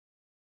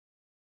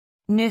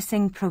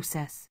Nursing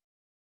process.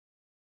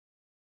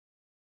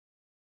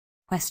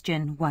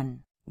 Question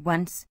 1.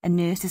 Once a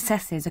nurse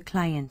assesses a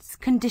client's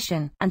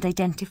condition and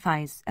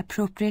identifies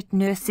appropriate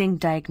nursing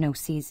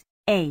diagnoses,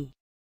 A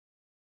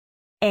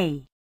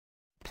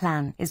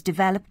plan is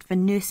developed for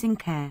nursing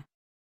care.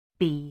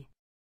 B.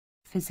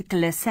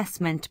 Physical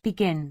assessment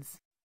begins.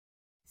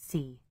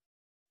 C.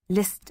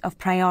 List of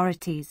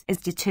priorities is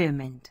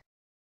determined.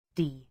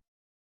 D.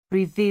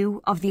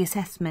 Review of the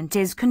assessment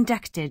is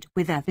conducted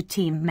with other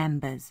team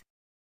members.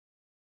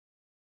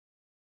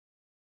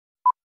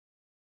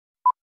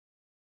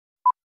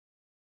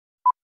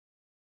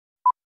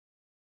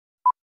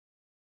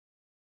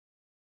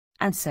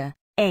 Answer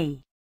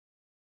A.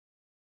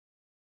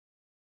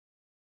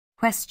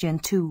 Question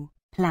 2.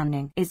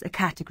 Planning is a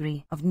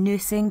category of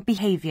nursing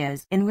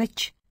behaviours in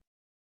which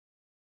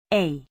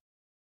A.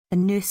 The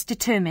nurse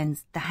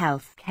determines the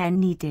health care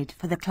needed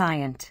for the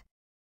client.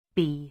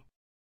 B.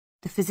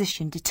 The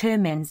physician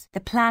determines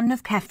the plan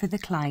of care for the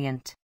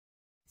client.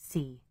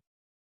 C.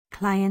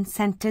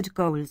 Client-centred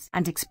goals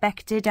and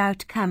expected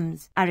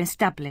outcomes are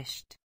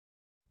established.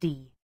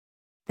 D.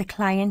 The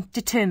client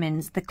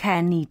determines the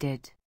care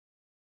needed.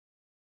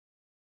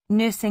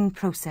 Nursing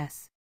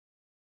process.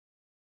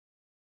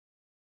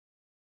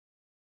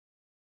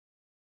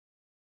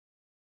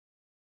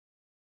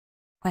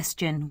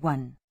 Question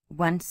 1.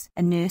 Once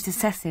a nurse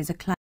assesses a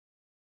client.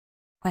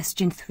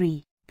 Question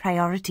 3.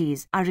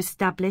 Priorities are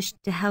established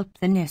to help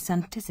the nurse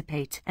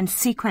anticipate and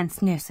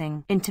sequence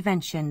nursing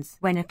interventions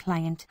when a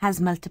client has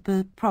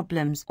multiple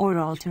problems or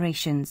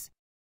alterations.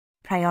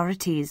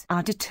 Priorities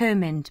are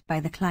determined by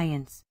the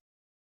clients.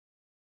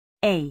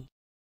 A.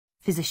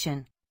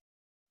 Physician.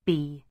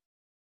 B.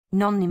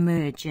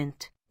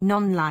 Non-emergent,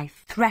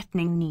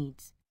 non-life-threatening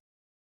needs.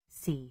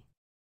 C.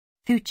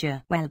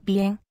 Future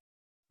well-being.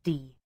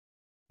 D.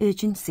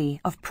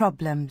 Urgency of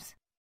problems.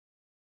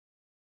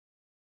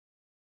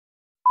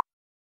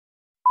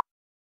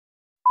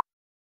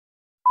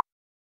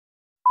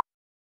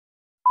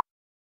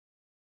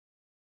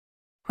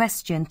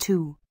 Question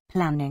 2.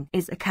 Planning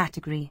is a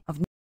category of.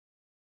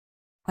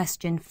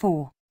 Question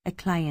 4. A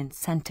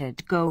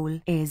client-centered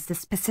goal is the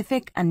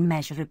specific and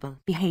measurable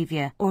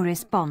behavior or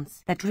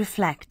response that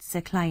reflects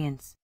a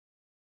client's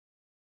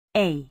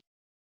A.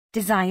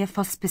 Desire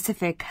for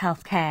specific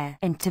healthcare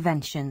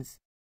interventions.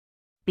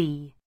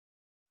 B.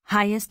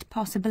 Highest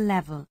possible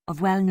level of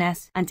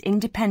wellness and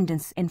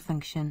independence in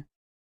function.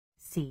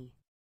 C.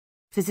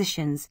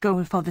 Physician's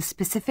goal for the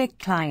specific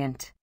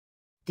client.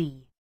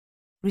 D.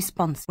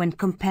 Response when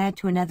compared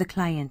to another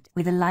client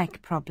with a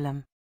like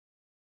problem.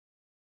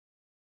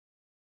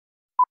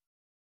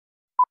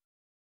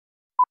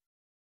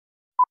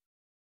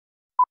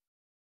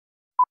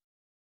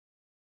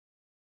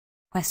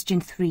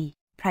 Question 3.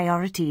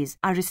 Priorities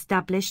are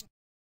established.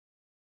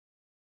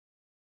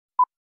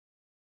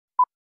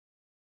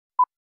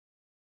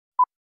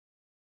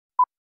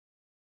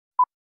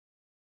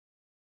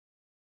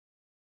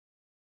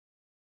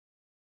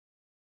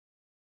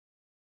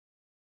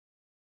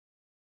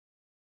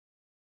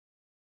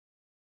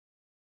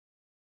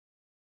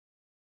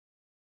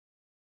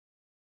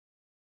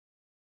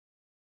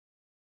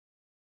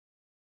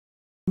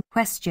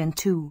 Question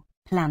 2.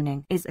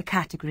 Planning is a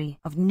category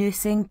of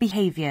nursing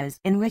behaviours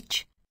in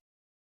which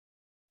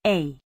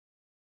A.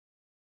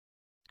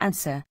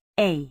 Answer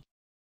A.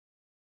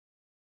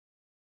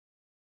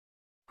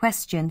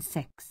 Question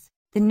 6.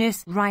 The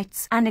nurse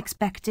writes an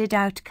expected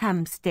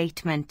outcome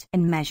statement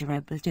in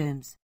measurable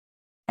terms.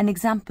 An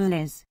example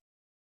is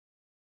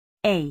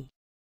A.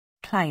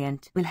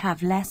 Client will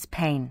have less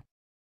pain.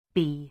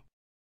 B.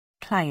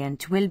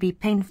 Client will be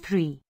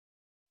pain-free.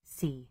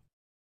 C.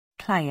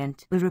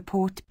 Client will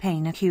report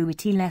pain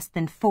acuity less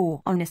than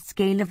 4 on a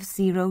scale of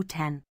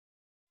 0-10.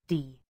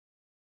 D.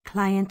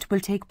 Client will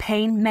take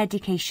pain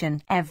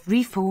medication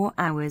every 4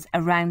 hours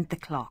around the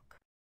clock.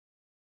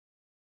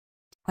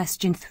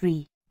 Question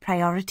 3.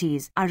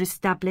 Priorities are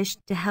established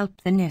to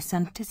help the nurse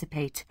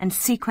anticipate and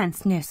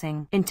sequence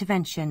nursing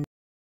intervention.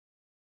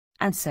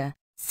 Answer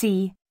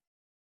C.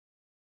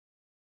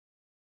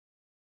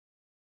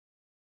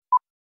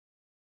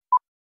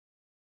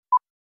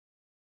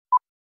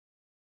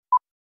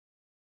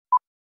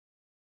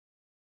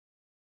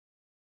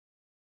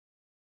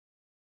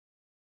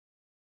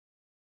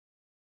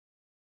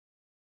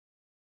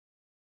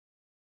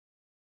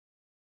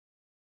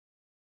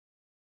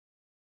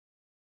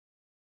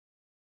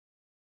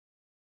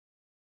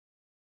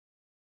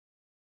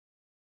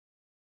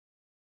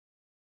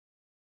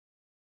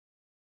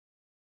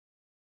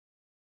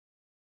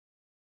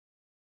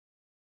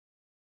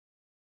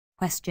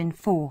 Question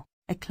 4.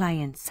 A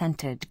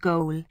client-centered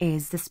goal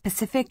is the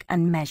specific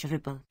and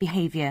measurable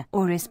behavior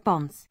or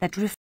response that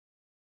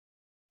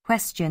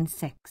Question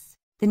 6.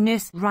 The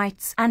nurse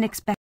writes an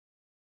expected.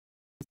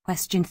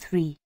 Question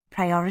 3.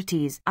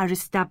 Priorities are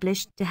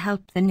established to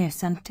help the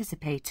nurse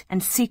anticipate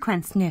and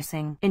sequence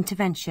nursing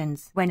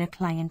interventions when a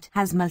client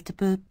has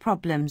multiple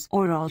problems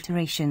or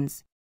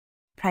alterations.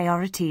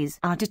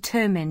 Priorities are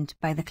determined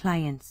by the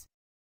clients.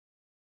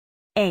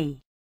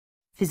 A.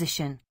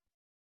 Physician.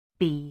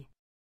 B.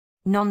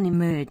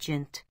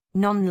 non-emergent,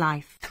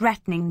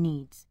 non-life-threatening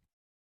needs.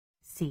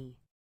 C.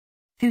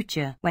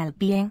 Future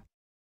well-being.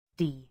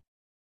 D.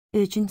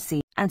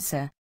 Urgency.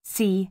 Answer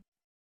C.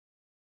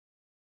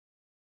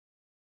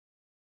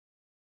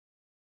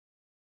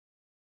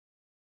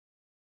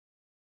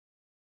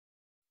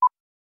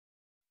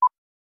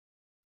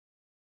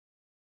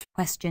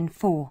 Question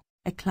 4.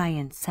 A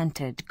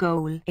client-centered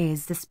goal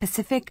is the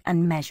specific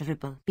and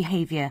measurable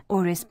behavior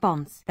or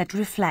response that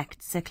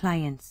reflects a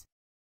client's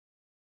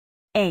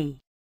A.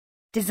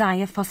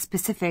 Desire for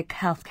specific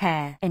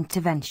healthcare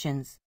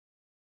interventions.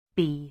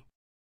 B.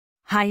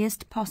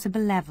 Highest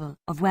possible level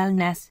of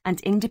wellness and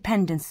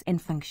independence in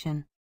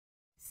function.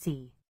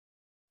 C.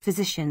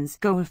 Physician's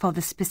goal for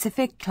the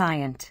specific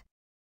client.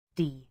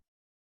 D.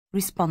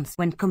 Response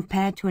when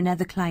compared to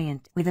another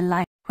client with a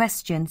like.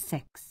 Question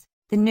 6.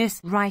 The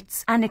nurse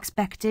writes an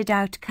expected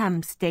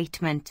outcome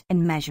statement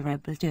in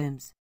measurable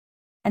terms.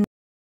 And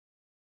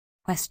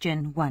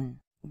Question 1.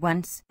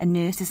 Once a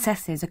nurse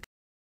assesses a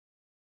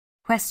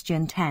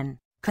Question 10.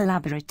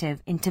 Collaborative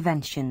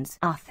interventions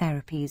are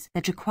therapies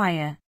that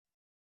require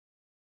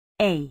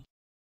A.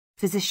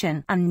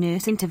 Physician and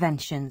nurse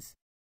interventions.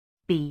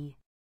 B.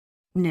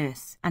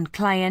 Nurse and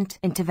client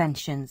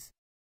interventions.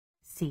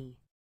 C.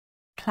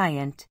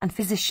 Client and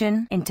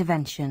physician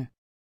intervention.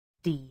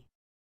 D.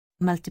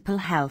 Multiple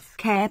health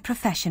care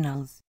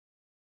professionals.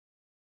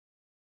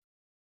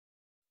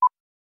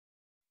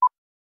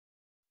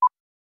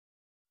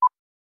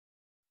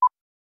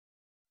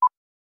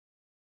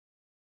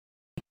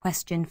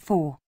 Question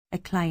 4. A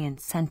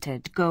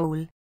client-centered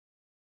goal.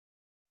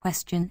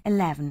 Question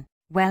 11.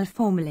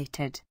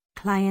 Well-formulated,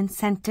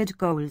 client-centered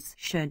goals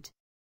should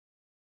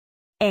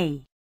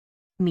A.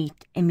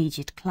 Meet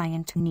immediate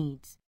client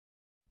needs.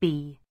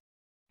 B.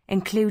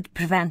 Include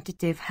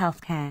preventative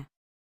health care.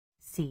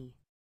 C.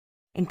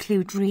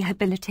 Include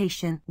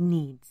rehabilitation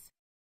needs.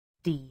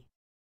 D.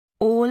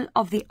 All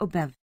of the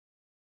above.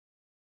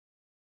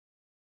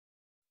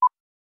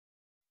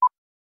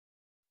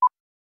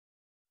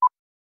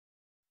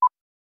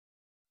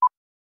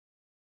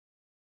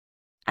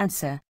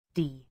 Answer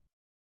D.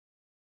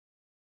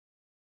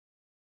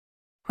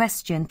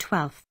 Question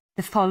 12.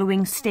 The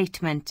following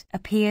statement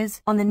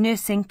appears on the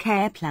nursing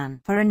care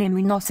plan for an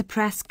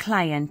immunosuppressed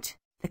client.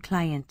 The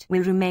client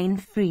will remain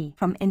free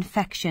from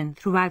infection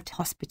throughout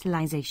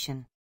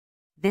hospitalization.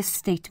 This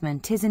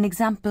statement is an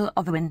example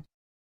of an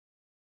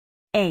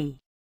A.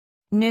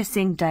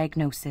 Nursing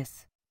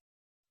diagnosis.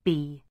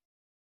 B.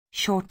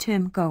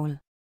 Short-term goal.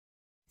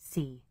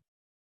 C.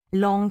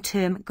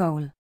 Long-term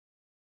goal.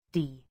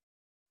 D.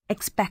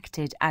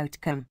 Expected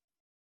outcome.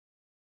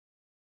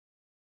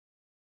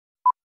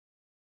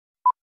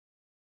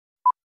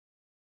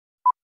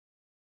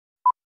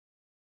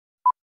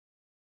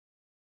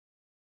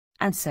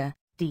 Answer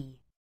D.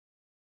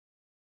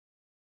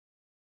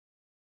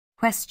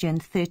 Question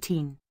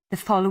 13. The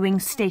following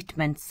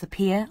statements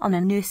appear on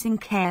a nursing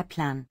care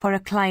plan for a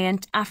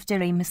client after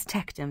a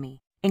mastectomy.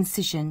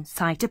 Incision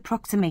site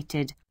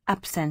approximated,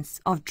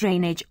 absence of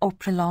drainage or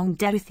prolonged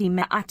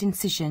erythema at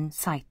incision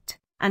site,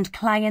 and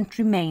client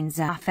remains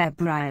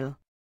afebrile.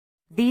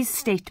 These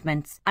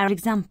statements are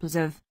examples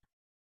of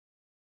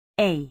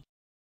A.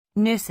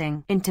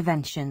 Nursing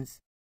interventions.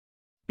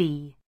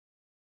 B.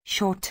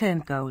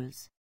 Short-term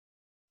goals.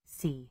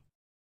 C.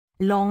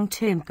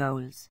 Long-term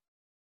goals.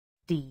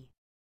 D.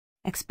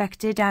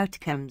 Expected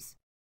outcomes.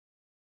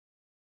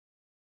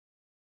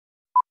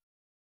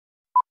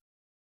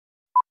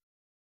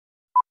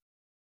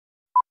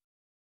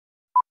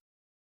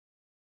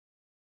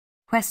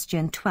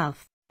 Question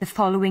 12. The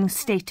following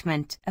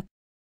statement.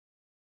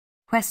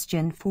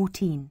 Question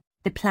 14.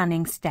 The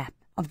planning step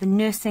of the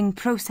nursing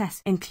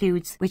process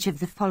includes which of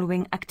the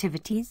following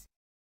activities?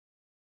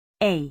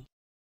 A.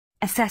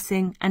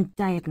 Assessing and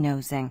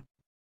diagnosing.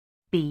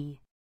 B.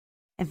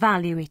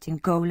 Evaluating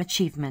goal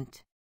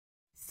achievement.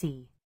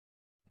 C.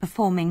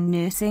 Performing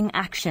nursing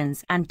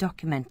actions and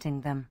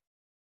documenting them.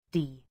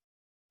 D.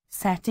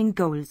 Setting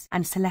goals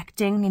and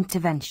selecting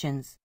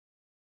interventions.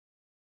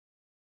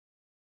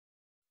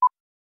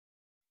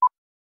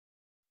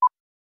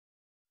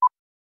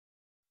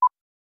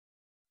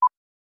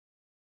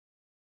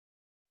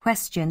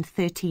 Question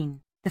 13.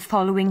 The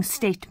following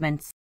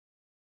statements.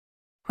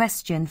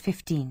 Question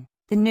 15.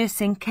 The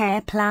nursing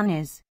care plan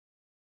is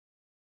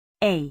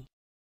A.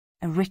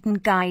 A written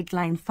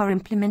guideline for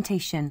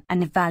implementation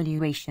and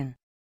evaluation.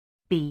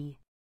 B.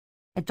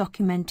 A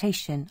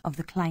documentation of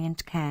the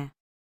client care.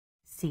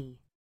 C.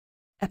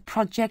 A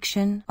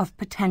projection of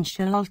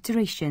potential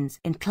alterations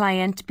in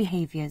client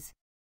behaviors.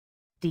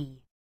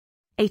 D.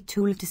 A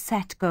tool to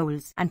set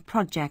goals and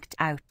project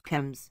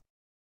outcomes.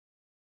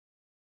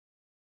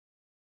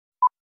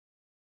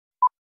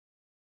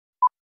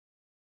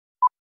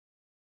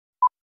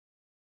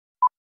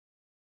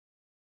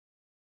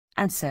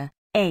 Answer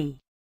A.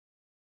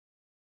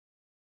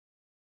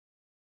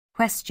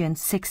 Question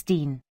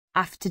 16.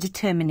 After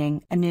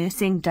determining a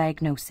nursing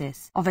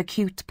diagnosis of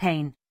acute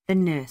pain, the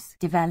nurse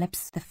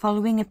develops the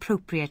following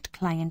appropriate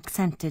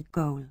client-centered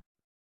goal.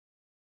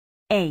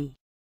 A.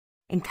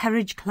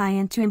 Encourage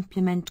client to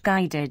implement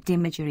guided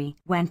imagery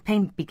when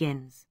pain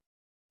begins.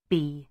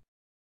 B.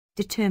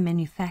 Determine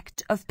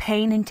effect of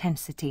pain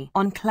intensity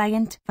on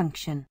client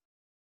function.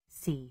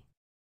 C.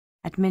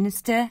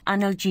 Administer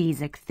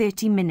analgesic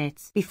 30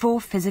 minutes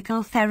before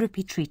physical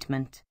therapy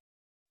treatment.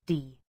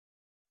 D.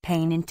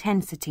 Pain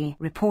intensity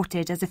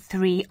reported as a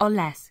 3 or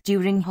less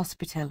during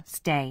hospital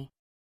stay.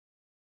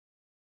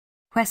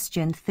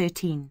 Question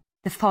 13.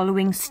 The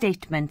following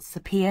statements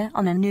appear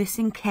on a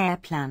nursing care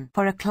plan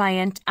for a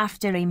client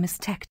after a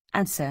mastectomy.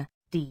 Answer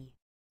D.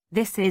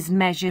 This is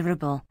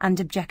measurable and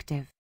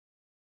objective.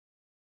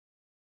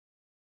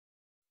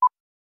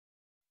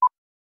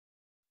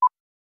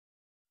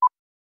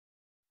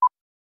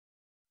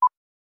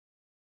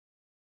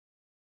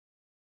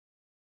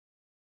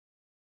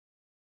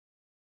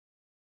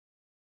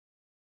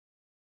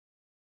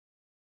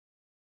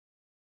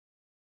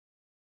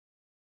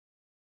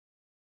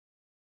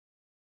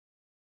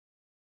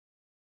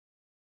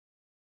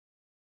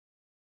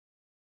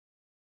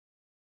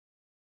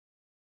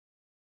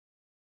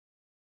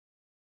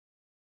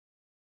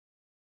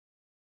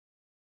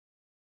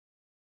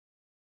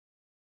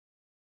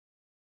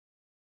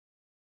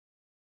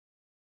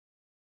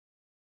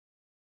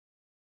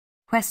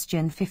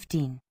 Question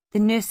 15. The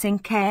nursing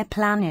care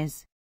plan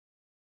is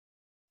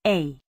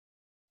A.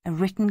 A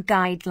written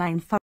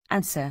guideline for.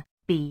 Answer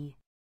B.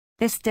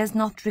 This does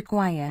not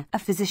require a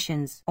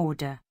physician's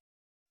order.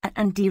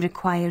 And D.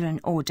 Require an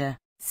order.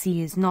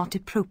 C. Is not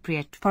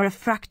appropriate for a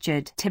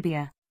fractured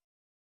tibia.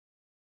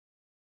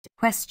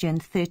 Question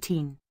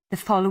 13. The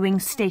following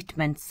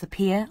statements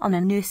appear on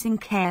a nursing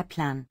care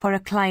plan for a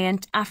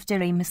client after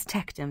a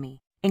mastectomy.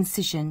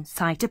 Incision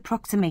site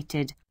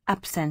approximated,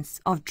 absence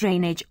of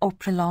drainage or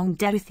prolonged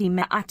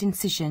erythema at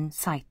incision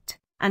site,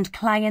 and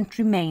client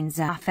remains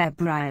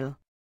afebrile.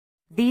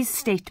 These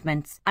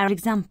statements are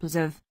examples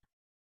of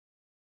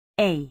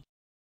A.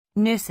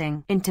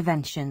 Nursing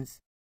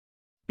interventions.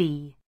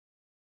 B.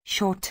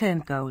 Short-term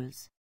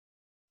goals.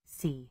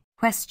 C.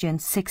 Question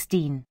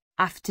 16.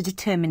 After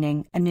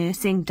determining a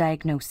nursing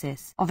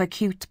diagnosis of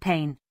acute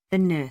pain, the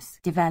nurse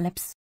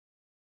develops.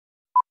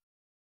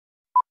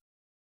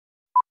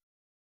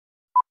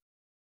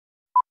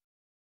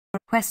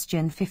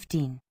 Question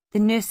 15. The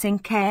nursing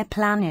care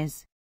plan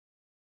is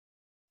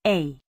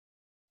A.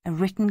 A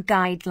written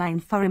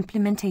guideline for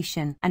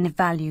implementation and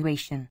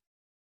evaluation.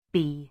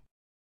 B.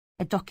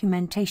 A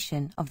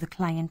documentation of the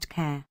client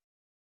care.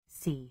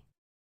 C.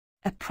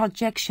 A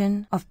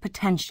projection of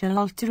potential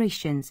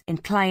alterations in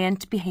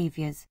client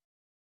behaviors.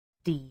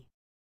 D.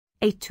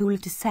 A tool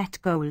to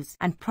set goals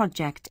and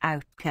project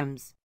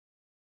outcomes.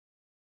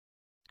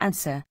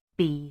 Answer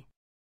B.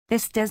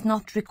 This does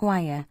not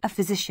require a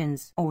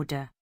physician's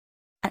order.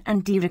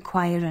 And D.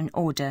 Require an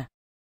order.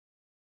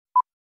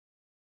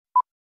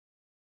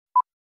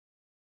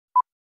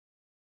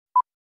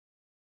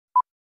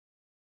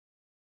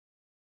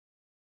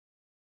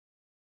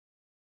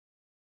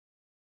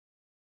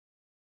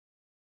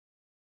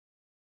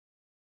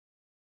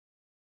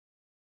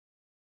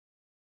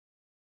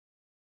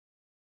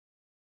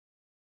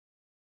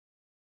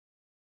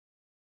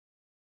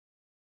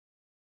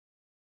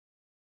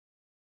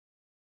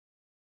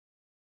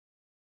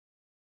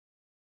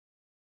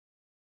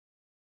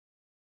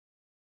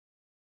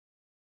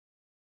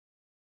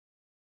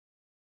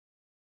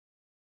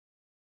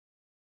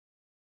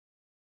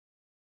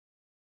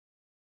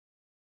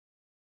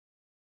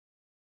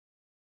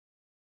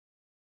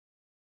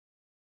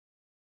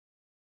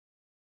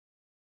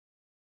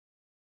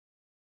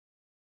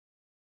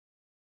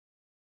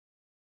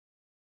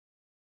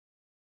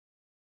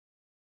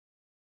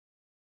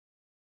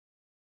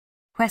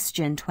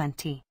 Question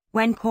 20.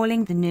 When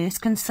calling the nurse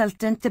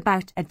consultant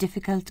about a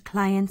difficult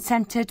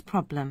client-centered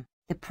problem,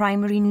 the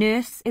primary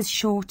nurse is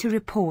sure to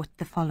report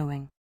the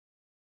following.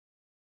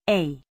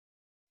 A.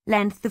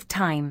 Length of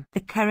time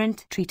the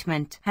current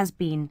treatment has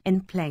been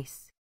in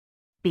place.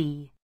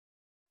 B.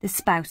 The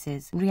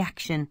spouse's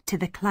reaction to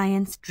the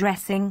client's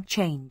dressing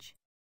change.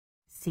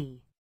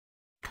 C.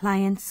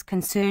 Client's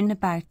concern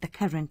about the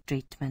current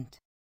treatment.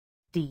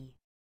 D.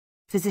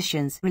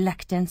 Physician's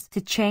reluctance to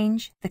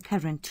change the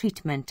current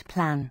treatment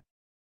plan.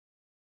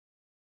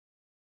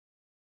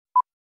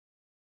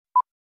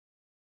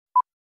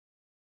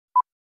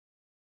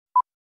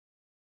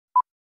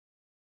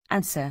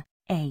 Answer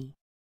A.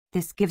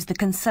 This gives the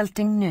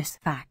consulting nurse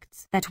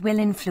facts that will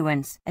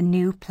influence a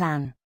new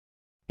plan.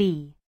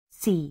 B,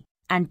 C,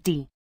 and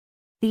D.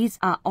 These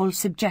are all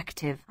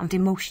subjective and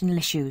emotional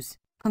issues,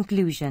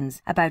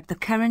 conclusions about the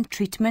current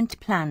treatment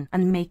plan,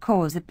 and may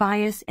cause a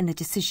bias in the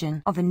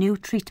decision of a new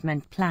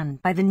treatment plan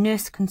by the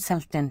nurse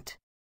consultant.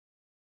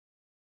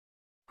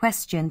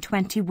 Question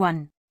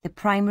 21. The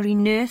primary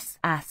nurse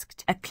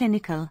asked a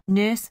clinical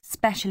nurse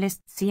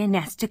specialist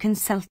CNS to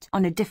consult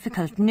on a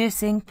difficult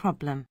nursing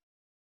problem.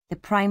 The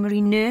primary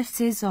nurse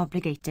is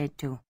obligated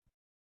to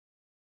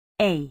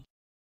A.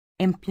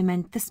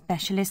 Implement the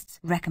specialist's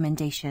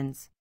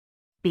recommendations.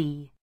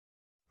 B.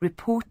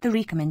 Report the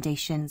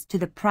recommendations to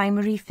the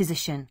primary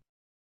physician.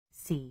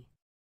 C.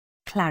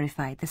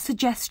 Clarify the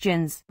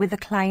suggestions with the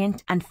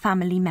client and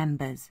family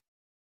members.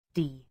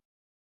 D.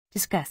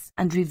 Discuss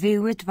and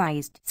review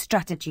advised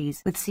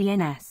strategies with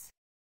CNS.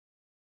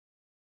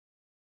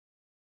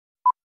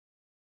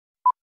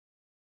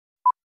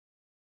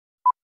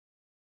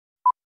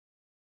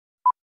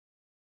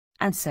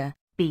 Answer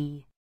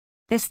B.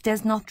 This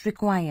does not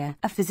require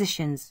a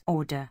physician's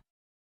order.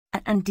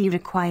 And D.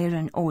 Require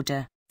an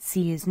order.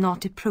 C is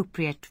not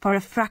appropriate for a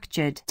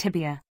fractured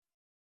tibia.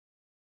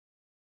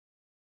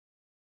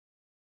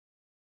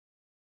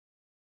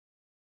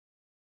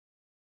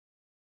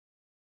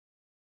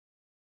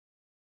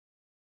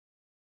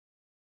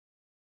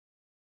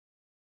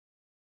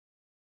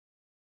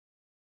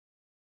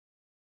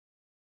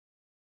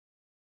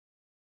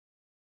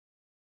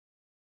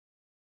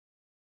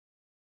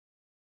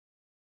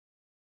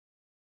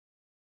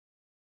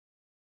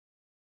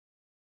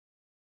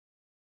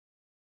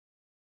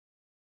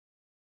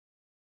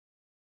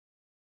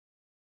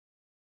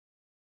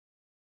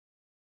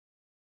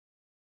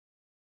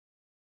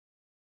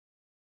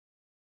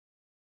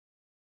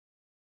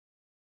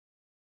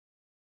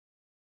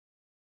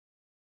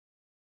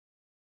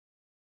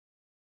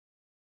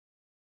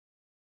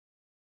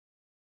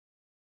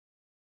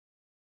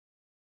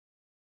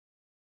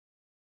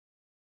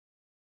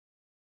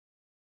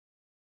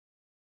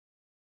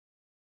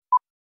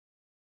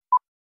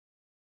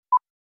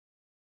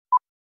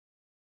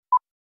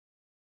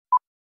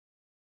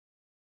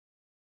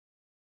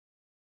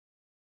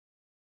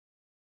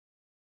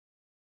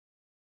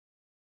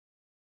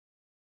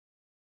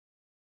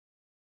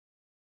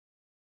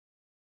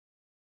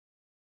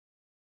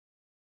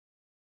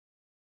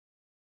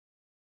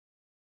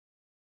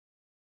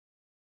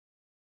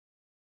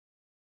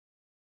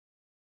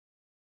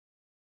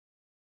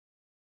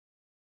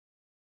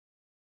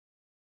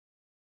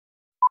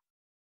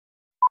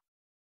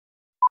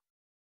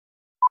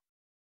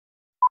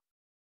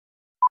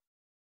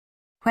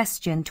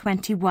 Question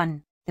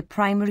 21. The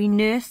primary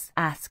nurse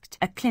asked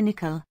a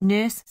clinical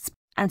nurse.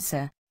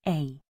 Answer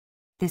A.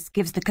 This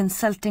gives the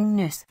consulting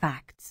nurse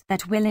facts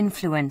that will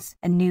influence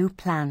a new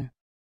plan.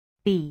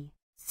 B,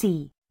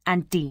 C,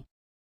 and D.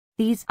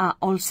 These are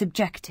all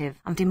subjective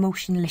and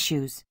emotional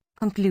issues,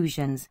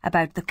 conclusions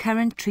about the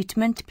current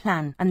treatment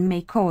plan, and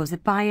may cause a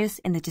bias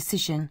in the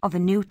decision of a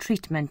new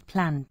treatment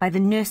plan by the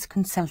nurse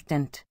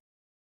consultant.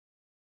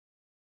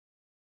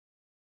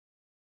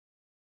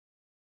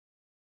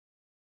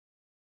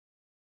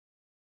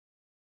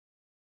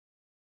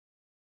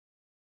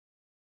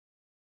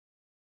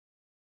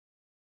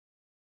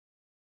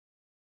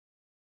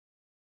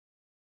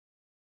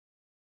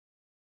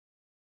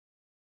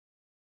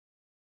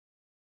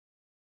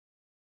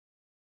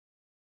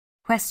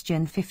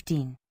 Question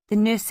 15. The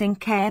nursing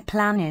care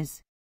plan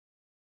is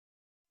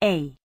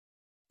A.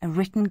 A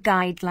written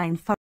guideline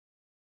for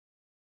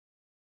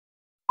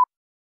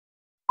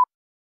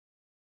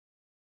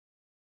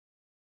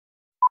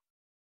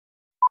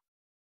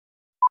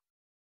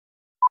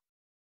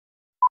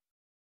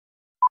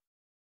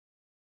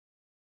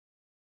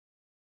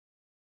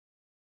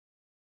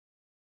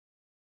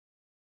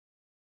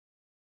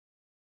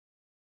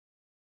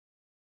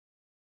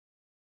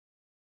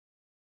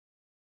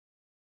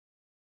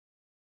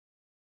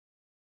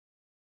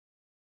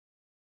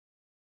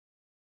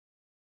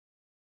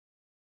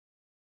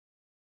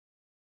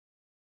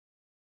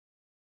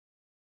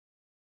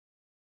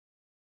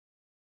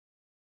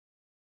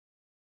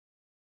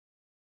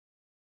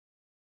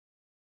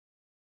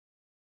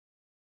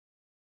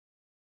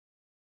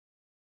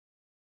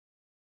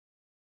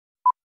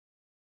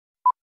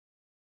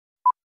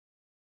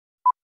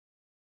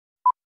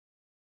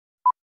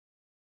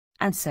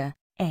Answer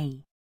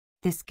A.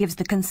 This gives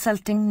the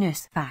consulting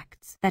nurse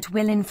facts that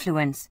will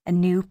influence a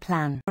new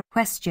plan.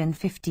 Question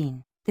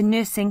 15. The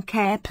nursing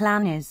care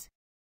plan is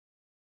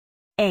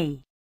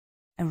A.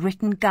 A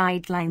written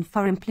guideline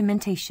for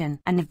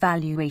implementation and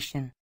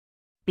evaluation.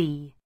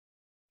 B.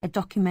 A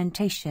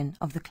documentation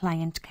of the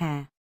client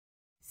care.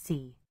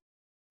 C.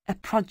 A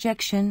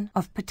projection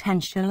of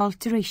potential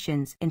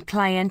alterations in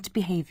client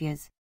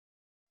behaviors.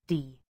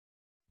 D.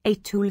 A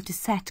tool to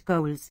set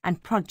goals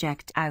and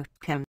project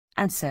outcomes.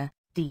 Answer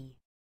D.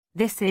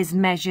 This is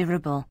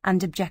measurable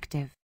and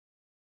objective.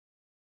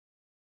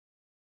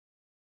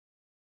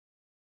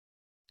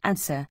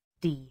 Answer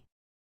D.